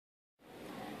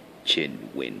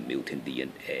genuine mutant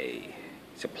DNA,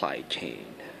 supply chain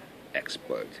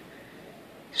expert,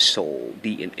 sole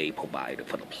DNA provider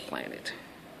for the planet.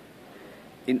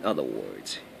 In other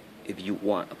words, if you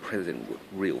want a president with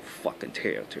real fucking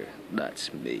character,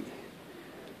 that's me.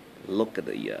 Look at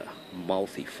the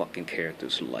multi fucking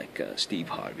characters like Steve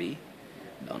Harvey,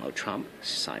 Donald Trump,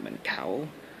 Simon Cowell,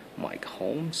 Mike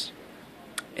Holmes,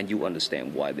 and you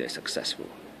understand why they're successful.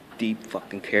 Deep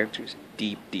fucking characters,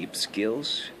 deep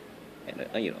skills, and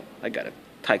I got a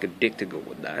tiger dick to go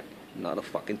with that. Not a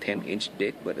fucking 10-inch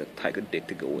dick, but a tiger dick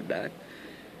to go with that.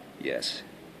 Yes,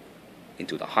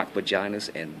 into the hot vaginas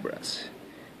and breasts.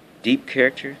 Deep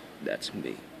character, that's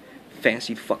me.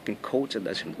 Fancy fucking coach that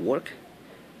doesn't work.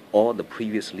 All the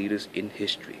previous leaders in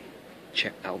history,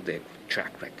 check out their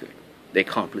track record. They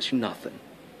accomplished nothing.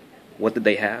 What did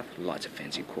they have? Lots of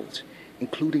fancy quotes,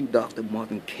 including Dr.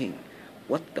 Martin King.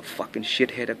 What the fucking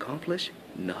shithead accomplished?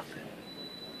 Nothing.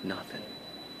 Nothing.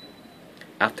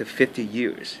 After 50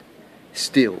 years,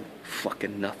 still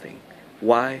fucking nothing.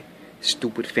 Why?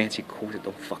 Stupid fancy quotes that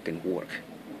don't fucking work.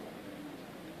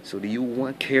 So do you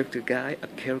want character guy, a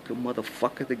character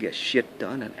motherfucker to get shit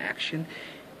done in action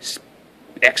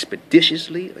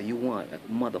expeditiously, or you want a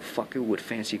motherfucker with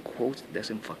fancy quotes that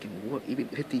doesn't fucking work even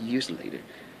 50 years later?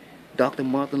 Dr.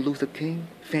 Martin Luther King,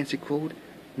 fancy quote,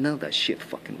 none of that shit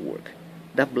fucking work.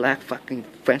 That black fucking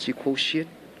fancy quote shit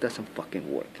doesn't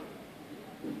fucking work.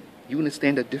 You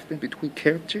understand the difference between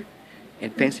character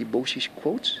and fancy bullshit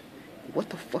quotes? What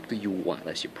the fuck do you want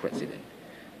as your president?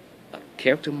 A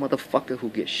character motherfucker who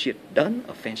gets shit done,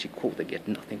 a fancy quote that gets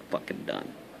nothing fucking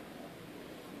done?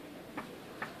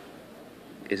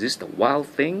 Is this the wild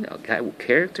thing, a guy with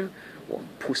character, or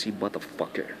a pussy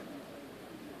motherfucker?